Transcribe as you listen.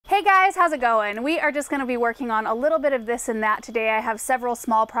guys, how's it going? We are just going to be working on a little bit of this and that today. I have several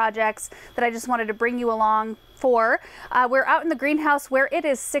small projects that I just wanted to bring you along for. We're out in the greenhouse where it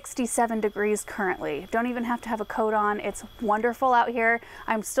is 67 degrees currently. Don't even have to have a coat on. It's wonderful out here.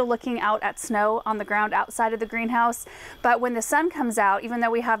 I'm still looking out at snow on the ground outside of the greenhouse, but when the sun comes out, even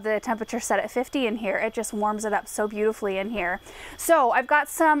though we have the temperature set at 50 in here, it just warms it up so beautifully in here. So I've got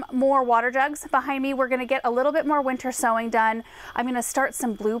some more water jugs behind me. We're going to get a little bit more winter sowing done. I'm going to start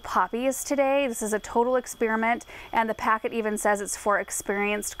some blue poppies today. This is a total experiment, and the packet even says it's for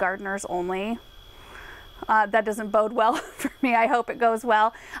experienced gardeners only. That doesn't bode well for me. I hope it goes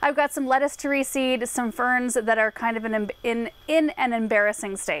well. I've got some lettuce to reseed, some ferns that are kind of in an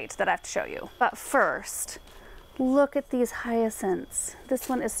embarrassing state that I have to show you. But first, look at these hyacinths. This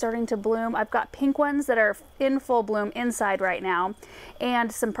one is starting to bloom. I've got pink ones that are in full bloom inside right now,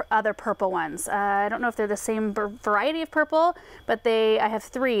 and some other purple ones. I don't know if they're the same variety of purple, but I have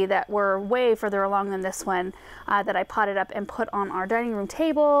three that were way further along than this one that I potted up and put on our dining room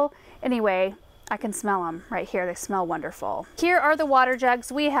table. Anyway, I can smell them right here. They smell wonderful. Here are the water jugs.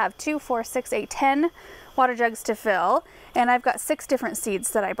 We have 2, 4, 6, 8, 10 water jugs to fill, and I've got 6 different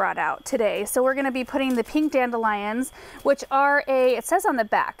seeds that I brought out today. So we're going to be putting the pink dandelions, which are it says on the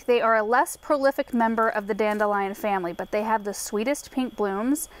back, they are a less prolific member of the dandelion family, but they have the sweetest pink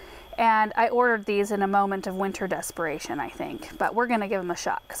blooms. And I ordered these in a moment of winter desperation, I think, but we're going to give them a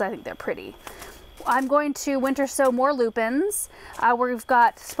shot because I think they're pretty. I'm going to winter sow more lupins. We've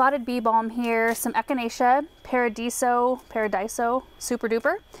got spotted bee balm here, some echinacea, paradiso, super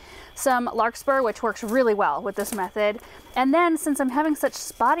duper, some larkspur, which works really well with this method. And then, since I'm having such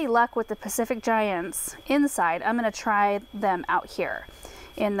spotty luck with the Pacific Giants inside, I'm going to try them out here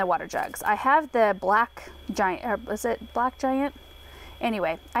in the water jugs. I have the black giant, or is it black giant?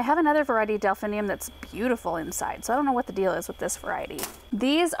 Anyway, I have another variety of delphinium that's beautiful inside, so I don't know what the deal is with this variety.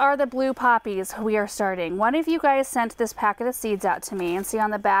 These are the blue poppies we are starting. One of you guys sent this packet of seeds out to me, and see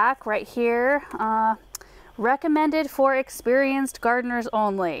on the back right here, recommended for experienced gardeners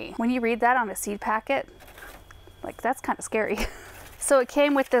only. When you read that on a seed packet, like, that's kind of scary. So it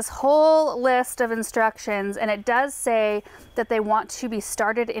came with this whole list of instructions, and it does say that they want to be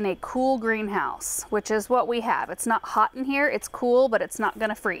started in a cool greenhouse, which is what we have. It's not hot in here, it's cool, but it's not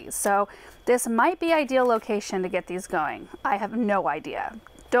gonna freeze. So this might be ideal location to get these going. I have no idea.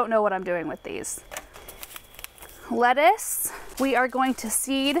 Don't know what I'm doing with these. Lettuce, we are going to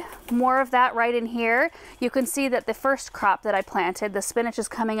seed more of that right in here. You can see that the first crop that I planted, the spinach, is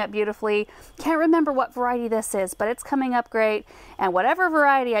coming up beautifully. Can't remember what variety this is, but it's coming up great. And whatever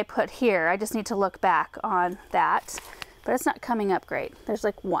variety I put here, I just need to look back on that, but it's not coming up great. There's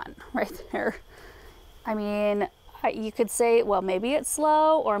like one right there. I mean, you could say, well, maybe it's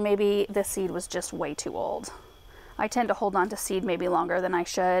slow, or maybe the seed was just way too old. I tend to hold on to seed maybe longer than I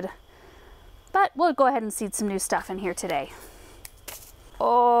should. But we'll go ahead and seed some new stuff in here today.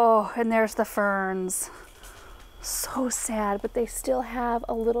 Oh, and there's the ferns. So sad, but they still have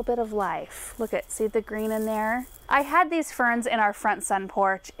a little bit of life. Look at, see the green in there? I had these ferns in our front sun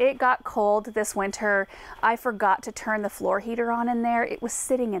porch. It got cold this winter. I forgot to turn the floor heater on in there. It was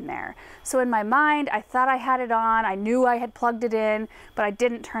sitting in there. So in my mind, I thought I had it on. I knew I had plugged it in, but I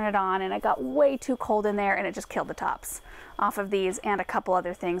didn't turn it on, and it got way too cold in there, and it just killed the tops off of these and a couple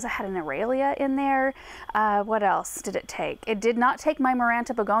other things. I had an Aralia in there. What else did it take? It did not take my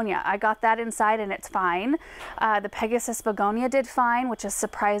Maranta begonia. I got that inside and it's fine. The Pegasus begonia did fine, which is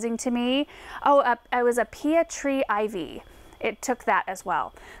surprising to me. Oh, it was a Pia tree ivy. It took that as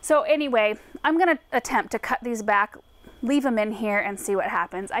well. So anyway, I'm gonna attempt to cut these back, leave them in here, and see what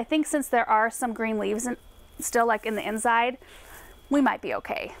happens. I think since there are some green leaves still like in the inside, we might be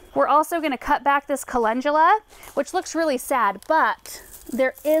okay. We're also gonna cut back this calendula, which looks really sad, but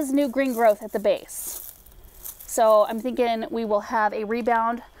there is new green growth at the base. So I'm thinking we will have a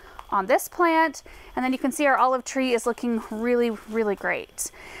rebound on this plant, and then you can see our olive tree is looking really, really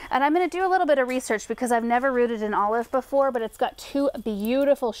great. And I'm gonna do a little bit of research because I've never rooted an olive before, but it's got 2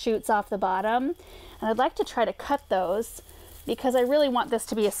 beautiful shoots off the bottom, and I'd like to try to cut those because I really want this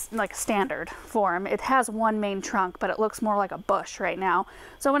to be like standard form. It has one main trunk, but it looks more like a bush right now.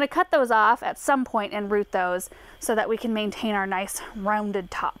 So I'm going to cut those off at some point and root those so that we can maintain our nice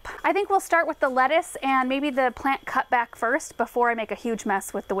rounded top. I think we'll start with the lettuce and maybe the plant cut back first before I make a huge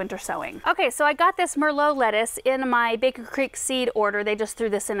mess with the winter sowing. Okay, so I got this Merlot lettuce in my Baker Creek seed order. They just threw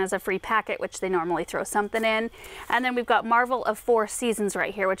this in as a free packet, which they normally throw something in. And then we've got Marvel of 4 Seasons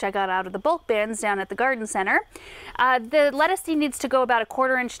right here, which I got out of the bulk bins down at the garden center. The lettuce seed needs to go about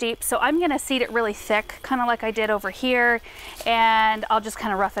 1/4 inch deep, so I'm gonna seed it really thick, kind of like I did over here, and I'll just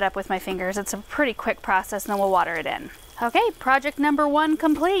kind of rough it up with my fingers. It's a pretty quick process, and then we'll water it in. Okay, project number 1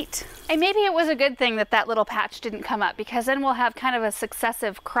 complete. And maybe it was a good thing that that little patch didn't come up, because then we'll have kind of a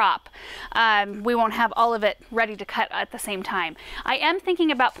successive crop. We won't have all of it ready to cut at the same time. I am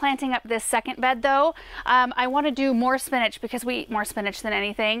thinking about planting up this second bed though. I want to do more spinach because we eat more spinach than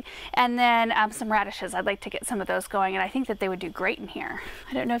anything. And then some radishes. I'd like to get some of those going, and I think that they would do great in here.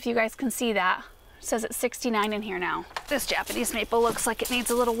 I don't know if you guys can see that. It says it's 69 in here now. This Japanese maple looks like it needs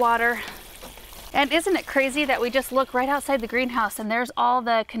a little water. And isn't it crazy that we just look right outside the greenhouse and there's all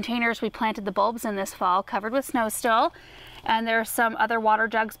the containers we planted the bulbs in this fall, covered with snow still. And there's some other water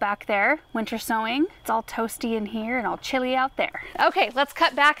jugs back there, winter sowing. It's all toasty in here and all chilly out there. Okay, let's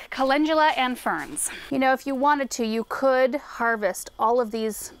cut back calendula and ferns. You know, if you wanted to, you could harvest all of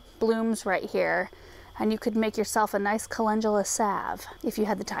these blooms right here, and you could make yourself a nice calendula salve if you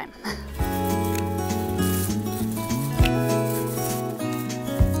had the time.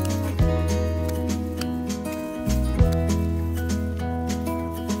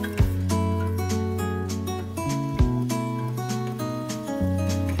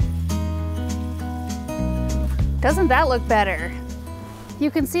 Doesn't that look better? You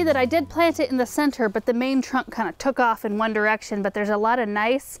can see that I did plant it in the center, but the main trunk kind of took off in one direction, but there's a lot of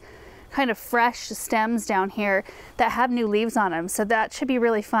nice kind of fresh stems down here that have new leaves on them. So that should be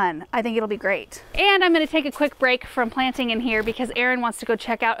really fun. I think it'll be great. And I'm going to take a quick break from planting in here because Erin wants to go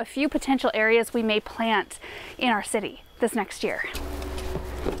check out a few potential areas we may plant in our city this next year.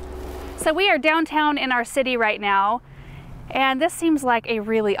 So we are downtown in our city right now. And this seems like a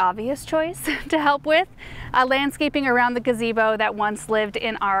really obvious choice to help with landscaping around the gazebo that once lived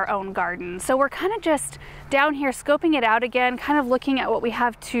in our own garden. So we're kind of just down here scoping it out again, kind of looking at what we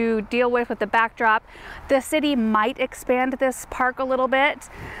have to deal with the backdrop. The city might expand this park a little bit,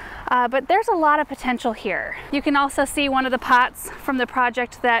 but there's a lot of potential here. You can also see one of the pots from the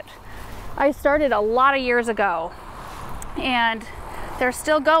project that I started a lot of years ago. And they're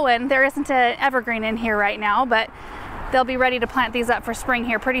still going. There isn't an evergreen in here right now, but they'll be ready to plant these up for spring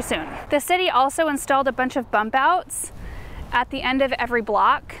here pretty soon. The city also installed a bunch of bump outs at the end of every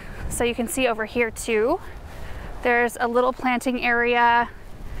block. So you can see over here too. There's a little planting area.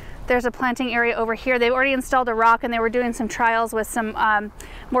 There's a planting area over here. They've already installed a rock and they were doing some trials with some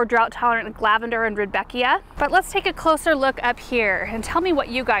more drought tolerant lavender and rudbeckia. But let's take a closer look up here and tell me what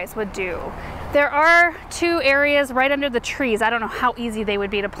you guys would do. There are 2 areas right under the trees. I don't know how easy they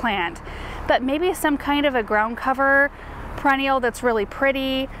would be to plant, but maybe some kind of a ground cover perennial that's really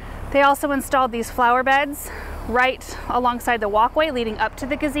pretty. They also installed these flower beds right alongside the walkway leading up to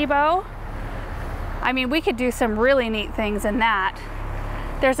the gazebo. I mean, we could do some really neat things in that.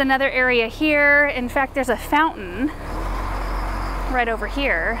 There's another area here. In fact, there's a fountain right over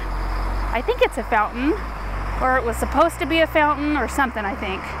here. I think it's a fountain, or it was supposed to be a fountain or something, I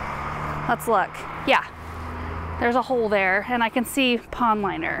think. Let's look. Yeah, there's a hole there and I can see pond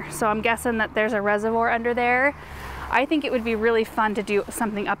liner. So I'm guessing that there's a reservoir under there. I think it would be really fun to do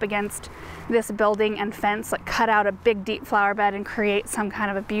something up against this building and fence, like cut out a big deep flower bed and create some kind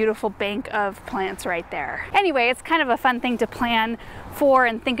of a beautiful bank of plants right there. Anyway, it's kind of a fun thing to plan for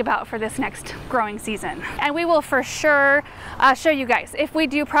and think about for this next growing season. And we will for sure show you guys. If we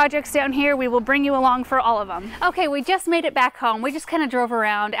do projects down here, we will bring you along for all of them. Okay, we just made it back home. We just kind of drove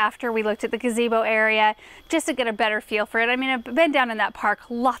around after we looked at the gazebo area just to get a better feel for it. I mean, I've been down in that park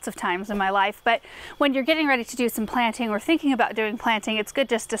lots of times in my life, but when you're getting ready to do some planting or thinking about doing planting, it's good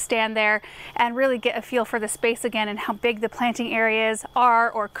just to stand there and really get a feel for the space again and how big the planting areas are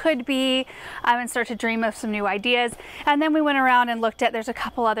or could be, and start to dream of some new ideas. And then we went around and looked at, there's a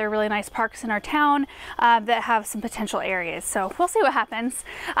couple other really nice parks in our town that have some potential areas. So we'll see what happens.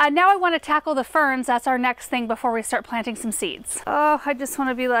 Now I want to tackle the ferns. That's our next thing before we start planting some seeds. Oh, I just want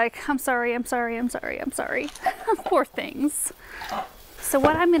to be like, I'm sorry, I'm sorry, I'm sorry, I'm sorry. Poor things. So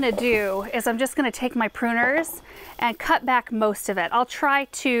what I'm going to do is I'm just going to take my pruners and cut back most of it. I'll try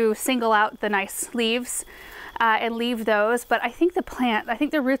to single out the nice leaves and leave those, but I think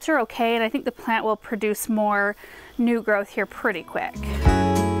the roots are okay, and I think the plant will produce more new growth here pretty quick.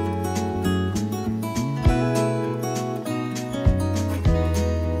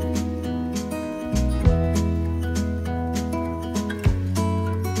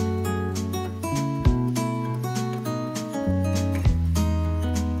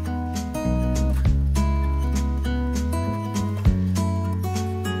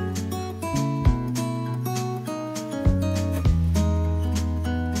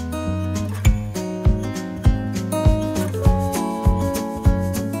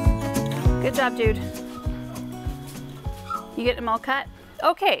 Good job, dude. You get them all cut?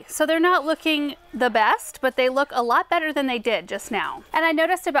 Okay, so they're not looking the best, but they look a lot better than they did just now. And I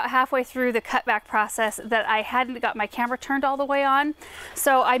noticed about halfway through the cutback process that I hadn't got my camera turned all the way on.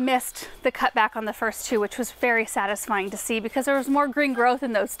 So I missed the cutback on the first two, which was very satisfying to see because there was more green growth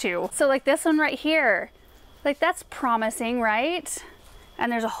in those two. So like this one right here, like that's promising, right?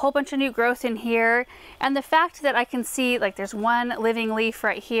 And there's a whole bunch of new growth in here. And the fact that I can see like there's one living leaf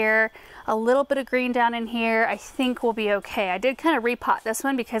right here, a little bit of green down in here, I think will be okay. I did kind of repot this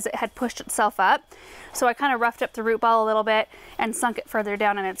one because it had pushed itself up. So I kind of roughed up the root ball a little bit and sunk it further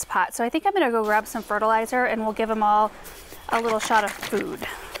down in its pot. So I think I'm gonna go grab some fertilizer and we'll give them all a little shot of food.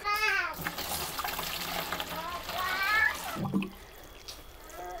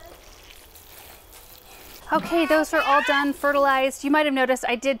 Okay, those are all done, fertilized. You might have noticed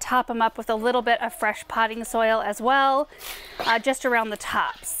I did top them up with a little bit of fresh potting soil as well, just around the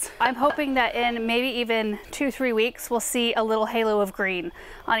tops. I'm hoping that in maybe even 2-3 weeks, we'll see a little halo of green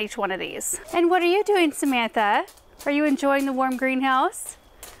on each one of these. And what are you doing, Samantha? Are you enjoying the warm greenhouse?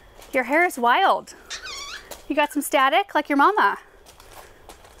 Your hair is wild. You got some static like your mama.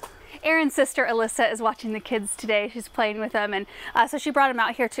 Aaron's sister Alyssa is watching the kids today. She's playing with them, and so she brought them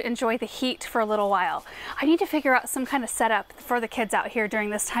out here to enjoy the heat for a little while. I need to figure out some kind of setup for the kids out here during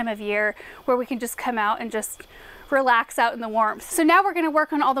this time of year where we can just come out and just relax out in the warmth. So now we're going to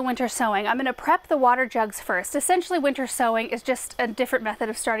work on all the winter sowing. I'm going to prep the water jugs first. Essentially, winter sowing is just a different method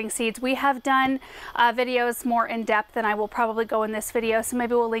of starting seeds. We have done videos more in depth than I will probably go in this video, so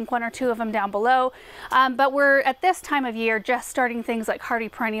maybe we'll link 1 or 2 of them down below. But we're at this time of year just starting things like hardy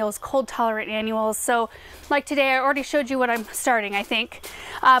perennials, cold tolerant annuals. So like today, I already showed you what I'm starting, I think.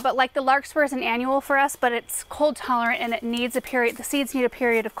 But like the larkspur is an annual for us, but it's cold tolerant and it needs a period, the seeds need a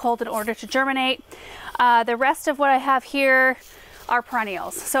period of cold in order to germinate. The rest of what I have here are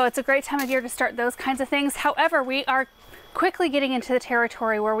perennials. So it's a great time of year to start those kinds of things. However, we are quickly getting into the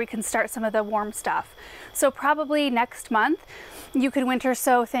territory where we can start some of the warm stuff. So probably next month, you could winter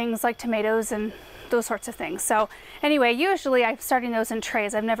sow things like tomatoes and those sorts of things. So anyway, usually I'm starting those in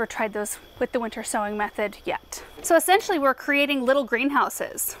trays. I've never tried those with the winter sowing method yet. So essentially we're creating little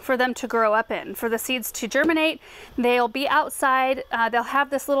greenhouses for them to grow up in, for the seeds to germinate. They'll be outside, they'll have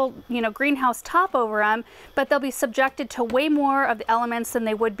this little, greenhouse top over them, but they'll be subjected to way more of the elements than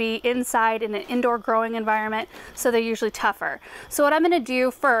they would be inside in an indoor growing environment, so they're usually tougher. So what I'm going to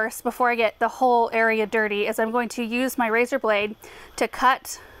do first, before I get the whole area dirty, is I'm going to use my razor blade to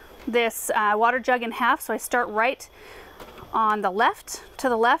cut this water jug in half. So I start right on the left, to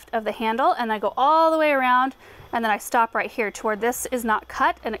the left of the handle, and I go all the way around, and then I stop right here to where this is not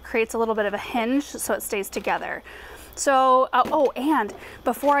cut, and it creates a little bit of a hinge so it stays together. So, oh, and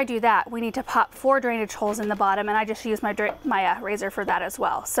before I do that, we need to pop 4 drainage holes in the bottom, and I just use my razor for that as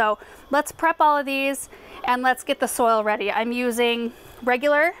well. So let's prep all of these and let's get the soil ready. I'm using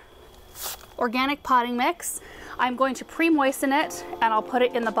regular organic potting mix. I'm going to pre-moisten it, and I'll put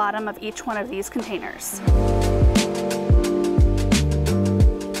it in the bottom of each one of these containers.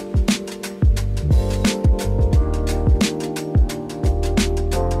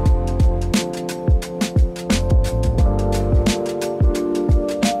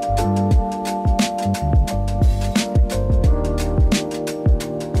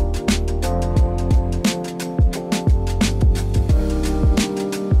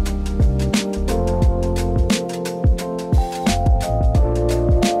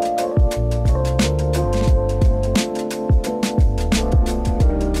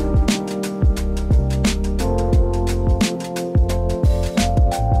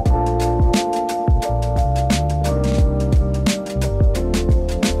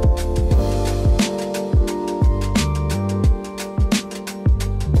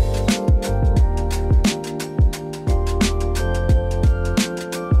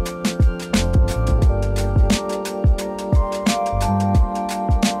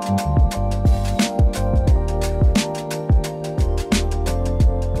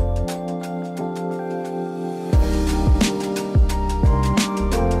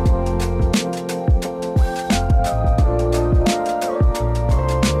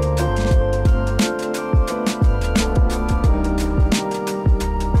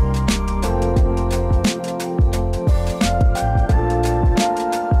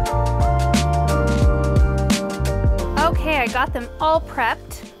 Got them all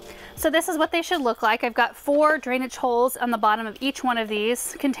prepped. So this is what they should look like. I've got 4 drainage holes on the bottom of each one of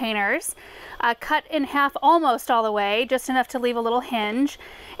these containers, cut in half almost all the way, just enough to leave a little hinge.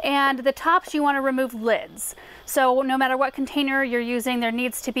 And the tops, you want to remove lids. So no matter what container you're using, there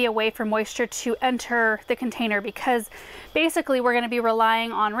needs to be a way for moisture to enter the container, because basically we're going to be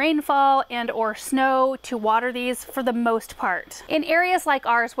relying on rainfall and or snow to water these for the most part. In areas like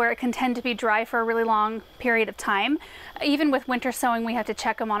ours where it can tend to be dry for a really long period of time, even with winter sowing, we have to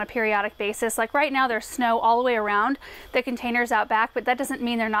check them on a periodic basis. Like right now there's snow all the way around the containers out back, but that doesn't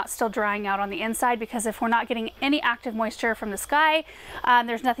mean they're not still drying out on the inside, because if we're not getting any active moisture from the sky,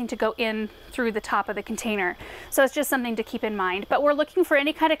 there's nothing to go in through the top of the container. So it's just something to keep in mind. But we're looking for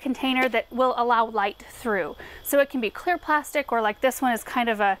any kind of container that will allow light through. So it can be clear plastic, or like this one is kind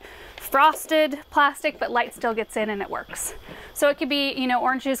of a frosted plastic, but light still gets in and it works. So it could be, you know,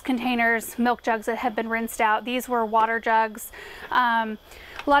 orange juice containers, milk jugs that have been rinsed out. These were water jugs.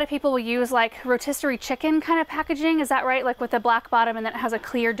 A lot of people will use like rotisserie chicken kind of packaging. Is that right? Like with a black bottom and then it has a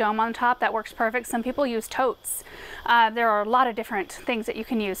clear dome on top. That works perfect. Some people use totes. There are a lot of different things that you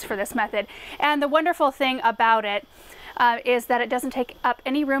can use for this method. And the wonderful thing about it is that it doesn't take up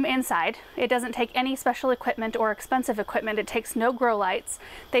any room inside. It doesn't take any special equipment or expensive equipment. It takes no grow lights.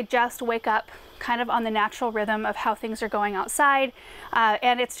 They just wake up kind of on the natural rhythm of how things are going outside.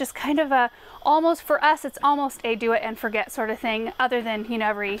 And it's just kind of a, almost for us, it's almost a do it and forget sort of thing, other than, you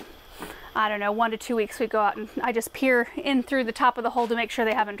know, every, I don't know, 1 to 2 weeks we go out and I just peer in through the top of the hole to make sure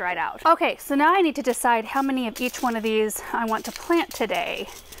they haven't dried out. Okay, so now I need to decide how many of each one of these I want to plant today.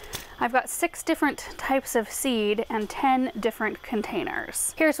 I've got 6 different types of seed and 10 different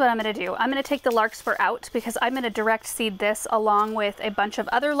containers. Here's what I'm gonna do. I'm gonna take the larkspur out because I'm gonna direct seed this along with a bunch of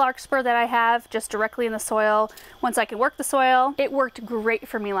other larkspur that I have just directly in the soil once I can work the soil. It worked great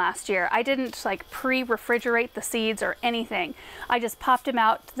for me last year. I didn't like pre-refrigerate the seeds or anything. I just popped them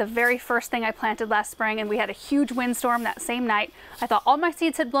out the very first thing I planted last spring, and we had a huge windstorm that same night. I thought all my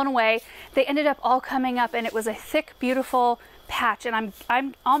seeds had blown away. They ended up all coming up, and it was a thick, beautiful patch, and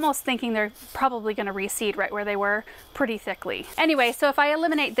I'm almost thinking they're probably going to reseed right where they were pretty thickly. Anyway, so if I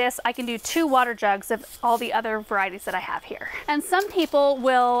eliminate this, I can do 2 water jugs of all the other varieties that I have here. And some people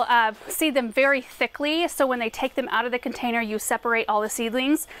will seed them very thickly, so when they take them out of the container, you separate all the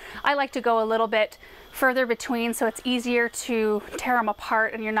seedlings. I like to go a little bit further between so it's easier to tear them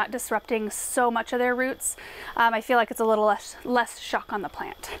apart and you're not disrupting so much of their roots. I feel like it's a little less shock on the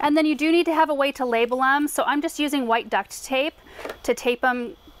plant. And then you do need to have a way to label them, so I'm just using white duct tape to tape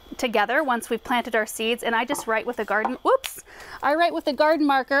them together once we've planted our seeds, and I just write with a garden, I write with a garden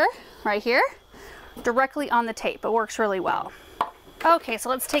marker right here directly on the tape. It works really well. Okay, so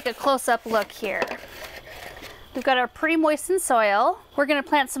let's take a close-up look here. We've got our pre-moistened soil. We're going to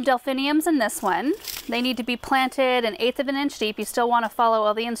plant some delphiniums in this one. They need to be planted 1/8 of an inch deep. You still want to follow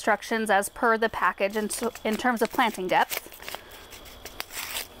all the instructions as per the package in terms of planting depth.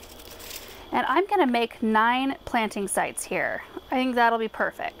 And I'm going to make 9 planting sites here. I think that'll be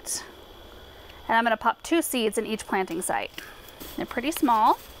perfect. And I'm going to pop 2 seeds in each planting site. They're pretty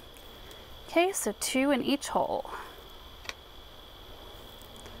small. Okay, so 2 in each hole.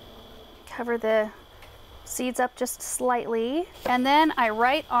 Cover the seeds up just slightly, and then I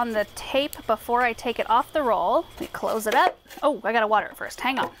write on the tape before I take it off the roll. We close it up. Oh, I gotta water it first,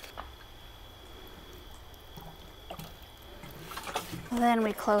 hang on. Then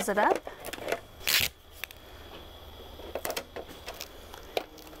we close it up.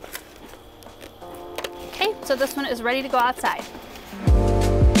 Okay, so this one is ready to go outside.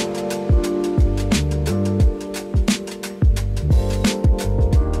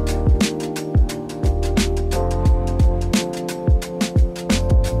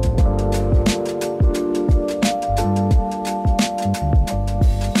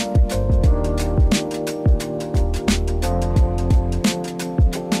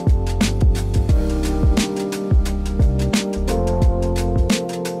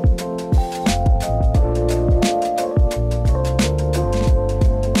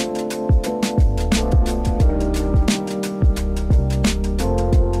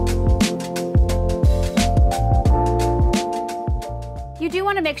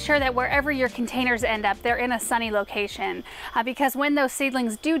 Make sure that wherever your containers end up, they're in a sunny location, because when those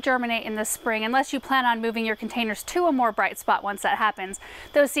seedlings do germinate in the spring, unless you plan on moving your containers to a more bright spot once that happens,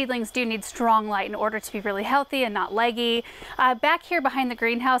 those seedlings do need strong light in order to be really healthy and not leggy. Back here behind the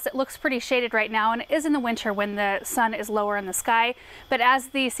greenhouse, it looks pretty shaded right now, and it is in the winter when the sun is lower in the sky, but as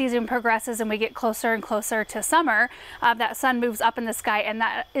the season progresses and we get closer and closer to summer, that sun moves up in the sky, and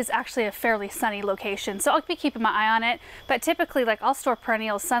that is actually a fairly sunny location. So I'll be keeping my eye on it, but typically, like, I'll store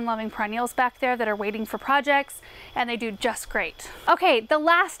perennials sun-loving perennials back there that are waiting for projects, and they do just great. Okay, the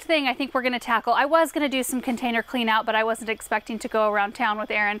last thing I think we're gonna tackle, I was gonna do some container clean out, but I wasn't expecting to go around town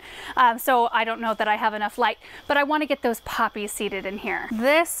with Aaron, so I don't know that I have enough light, but I wanna get those poppies seeded in here.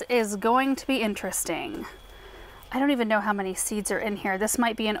 This is going to be interesting. I don't even know how many seeds are in here. This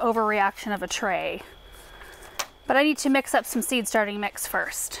might be an overreaction of a tray. But I need to mix up some seed starting mix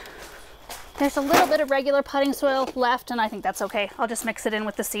first. There's a little bit of regular potting soil left, and I think that's okay. I'll just mix it in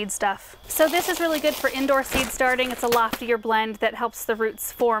with the seed stuff. So this is really good for indoor seed starting. It's a loftier blend that helps the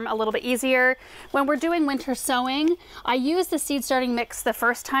roots form a little bit easier. When we're doing winter sowing, I used the seed starting mix the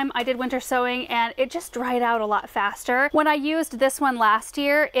first time I did winter sowing, and it just dried out a lot faster. When I used this one last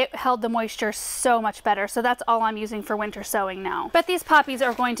year, it held the moisture so much better. So that's all I'm using for winter sowing now. But these poppies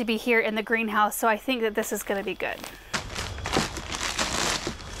are going to be here in the greenhouse, so I think that this is going to be good.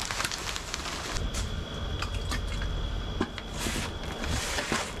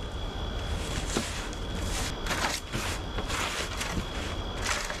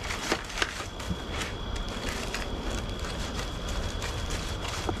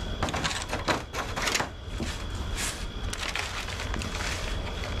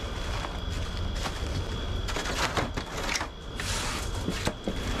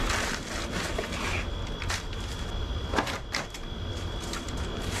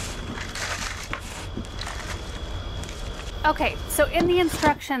 Okay, so in the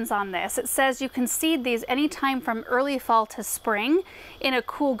instructions on this, it says you can seed these anytime from early fall to spring in a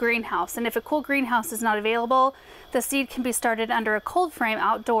cool greenhouse. And if a cool greenhouse is not available, the seed can be started under a cold frame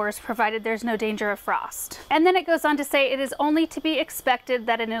outdoors, provided there's no danger of frost. And then it goes on to say it is only to be expected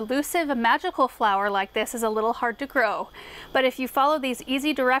that an elusive, magical flower like this is a little hard to grow. But if you follow these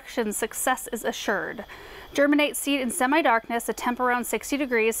easy directions, success is assured. Germinate seed in semi-darkness, a temp around 60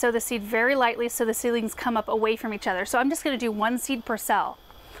 degrees, sow the seed very lightly so the seedlings come up away from each other. So I'm just going to do one seed per cell.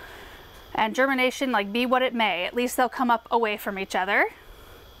 And germination, like be what it may, at least they'll come up away from each other.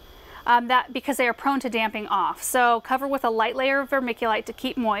 Because they are prone to damping off. So cover with a light layer of vermiculite to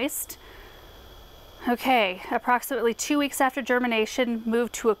keep moist. Okay, approximately 2 weeks after germination,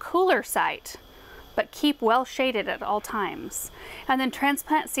 move to a cooler site, but keep well shaded at all times. And then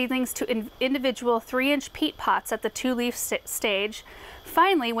transplant seedlings to individual 3-inch peat pots at the 2-leaf stage.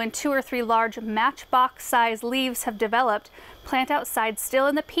 Finally, when 2 or 3 large matchbox-sized leaves have developed, plant outside still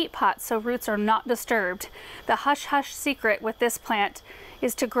in the peat pot so roots are not disturbed. The hush-hush secret with this plant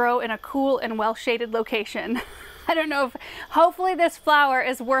is to grow in a cool and well-shaded location. I don't know if, hopefully this flower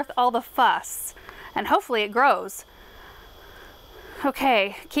is worth all the fuss, and hopefully it grows.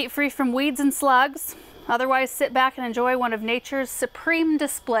 Okay, keep free from weeds and slugs. Otherwise, sit back and enjoy one of nature's supreme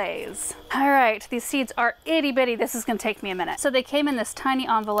displays. All right, these seeds are itty bitty. This is gonna take me a minute. So they came in this tiny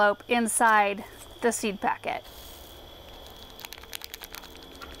envelope inside the seed packet.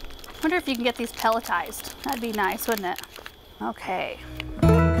 Wonder if you can get these pelletized. That'd be nice, wouldn't it? Okay.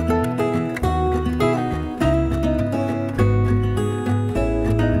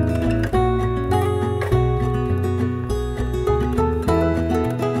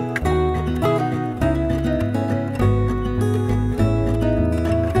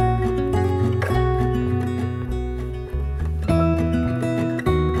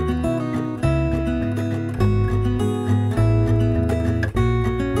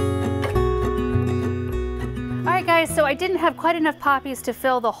 So I didn't have quite enough poppies to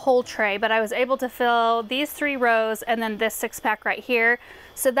fill the whole tray, but I was able to fill these 3 rows and then this 6-pack right here.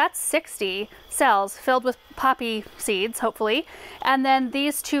 So that's 60 cells filled with poppy seeds, hopefully. And then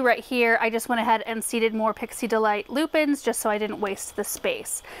these 2 right here, I just went ahead and seeded more Pixie Delight lupins just so I didn't waste the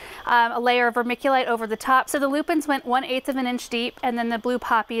space. A layer of vermiculite over the top. So the lupins went 1/8 of an inch deep, and then the blue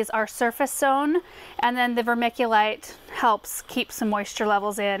poppies are surface sown, and then the vermiculite helps keep some moisture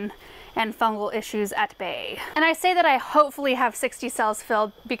levels in and fungal issues at bay. And I say that I hopefully have 60 cells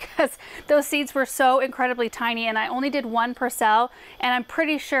filled because those seeds were so incredibly tiny, and I only did 1 per cell, and I'm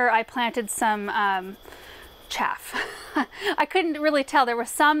pretty sure I planted some chaff. I couldn't really tell. There were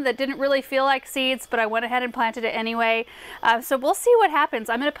some that didn't really feel like seeds, but I went ahead and planted it anyway. So we'll see what happens.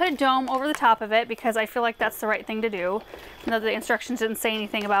 I'm going to put a dome over the top of it because I feel like that's the right thing to do. No, the instructions didn't say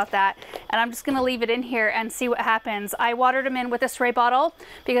anything about that. And I'm just going to leave it in here and see what happens. I watered them in with a spray bottle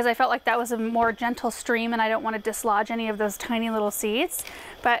because I felt like that was a more gentle stream and I don't want to dislodge any of those tiny little seeds.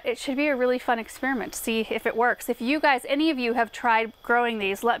 But it should be a really fun experiment to see if it works. If you guys, any of you have tried growing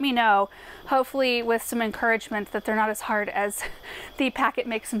these, let me know. Hopefully with some encouragement that they're not as hard as the packet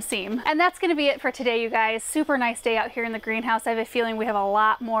makes them seem. And that's going to be it for today, you guys. Super nice day out here in the greenhouse. I have a feeling we have a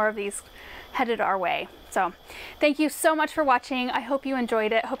lot more of these headed our way. So thank you so much for watching. I hope you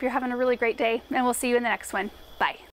enjoyed it. Hope you're having a really great day, and we'll see you in the next one. Bye.